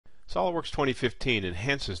SolidWorks 2015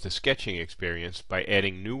 enhances the sketching experience by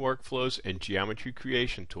adding new workflows and geometry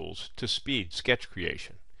creation tools to speed sketch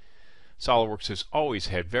creation. SolidWorks has always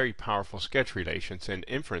had very powerful sketch relations and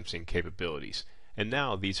inferencing capabilities, and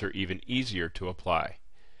now these are even easier to apply.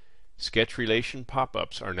 Sketch relation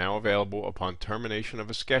pop-ups are now available upon termination of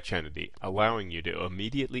a sketch entity, allowing you to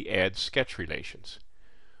immediately add sketch relations.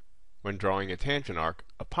 When drawing a tangent arc,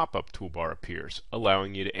 a pop-up toolbar appears,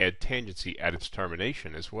 allowing you to add tangency at its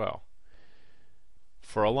termination as well.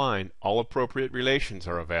 For a line, all appropriate relations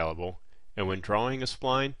are available, and when drawing a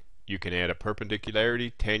spline, you can add a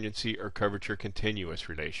perpendicularity, tangency, or curvature continuous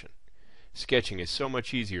relation. Sketching is so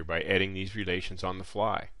much easier by adding these relations on the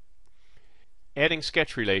fly. Adding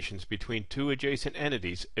sketch relations between two adjacent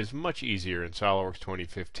entities is much easier in SolidWorks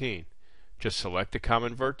 2015. Just select a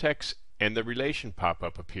common vertex and the relation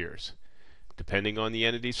pop-up appears. Depending on the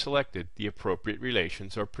entity selected, the appropriate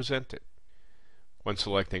relations are presented. When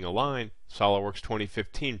selecting a line, SolidWorks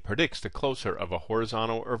 2015 predicts the closer of a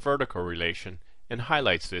horizontal or vertical relation and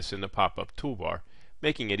highlights this in the pop-up toolbar,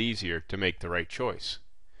 making it easier to make the right choice.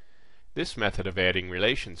 This method of adding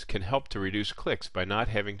relations can help to reduce clicks by not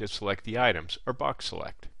having to select the items or box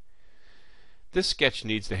select. This sketch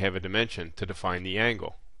needs to have a dimension to define the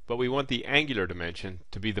angle, but we want the angular dimension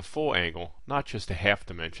to be the full angle, not just a half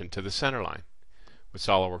dimension to the center line. With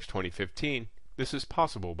SolidWorks 2015, this is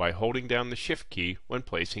possible by holding down the Shift key when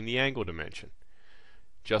placing the angle dimension.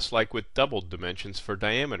 Just like with doubled dimensions for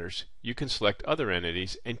diameters, you can select other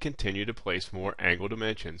entities and continue to place more angle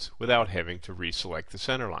dimensions without having to reselect the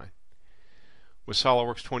center line. With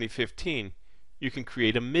SolidWorks 2015, you can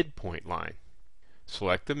create a midpoint line.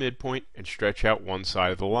 Select the midpoint and stretch out one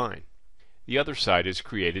side of the line. The other side is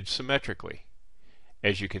created symmetrically.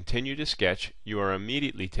 As you continue to sketch, you are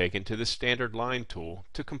immediately taken to the standard line tool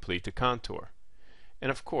to complete the contour. And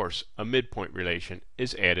of course, a midpoint relation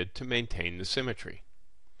is added to maintain the symmetry.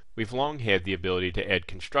 We've long had the ability to add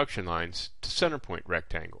construction lines to center point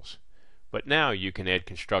rectangles, but now you can add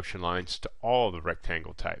construction lines to all the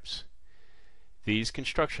rectangle types. These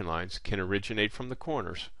construction lines can originate from the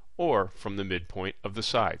corners or from the midpoint of the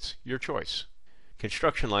sides, your choice.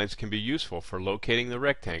 Construction lines can be useful for locating the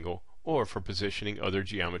rectangle or for positioning other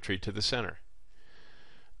geometry to the center.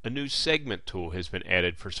 A new segment tool has been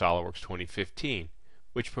added for SolidWorks 2015,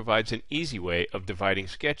 which provides an easy way of dividing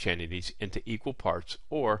sketch entities into equal parts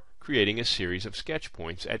or creating a series of sketch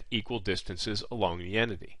points at equal distances along the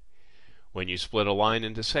entity. When you split a line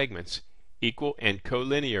into segments, equal and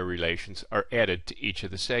collinear relations are added to each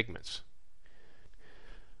of the segments.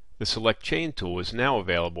 The Select Chain tool is now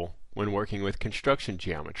available when working with construction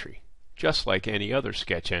geometry, just like any other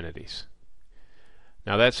sketch entities.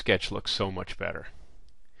 Now that sketch looks so much better.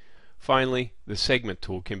 Finally, the Segment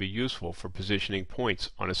tool can be useful for positioning points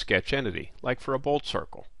on a sketch entity, like for a bolt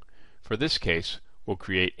circle. For this case, we'll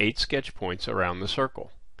create 8 sketch points around the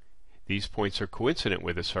circle. These points are coincident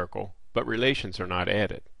with the circle, but relations are not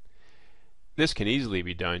added. This can easily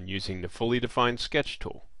be done using the Fully Defined Sketch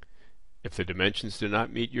tool. If the dimensions do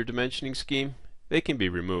not meet your dimensioning scheme, they can be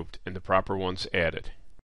removed and the proper ones added.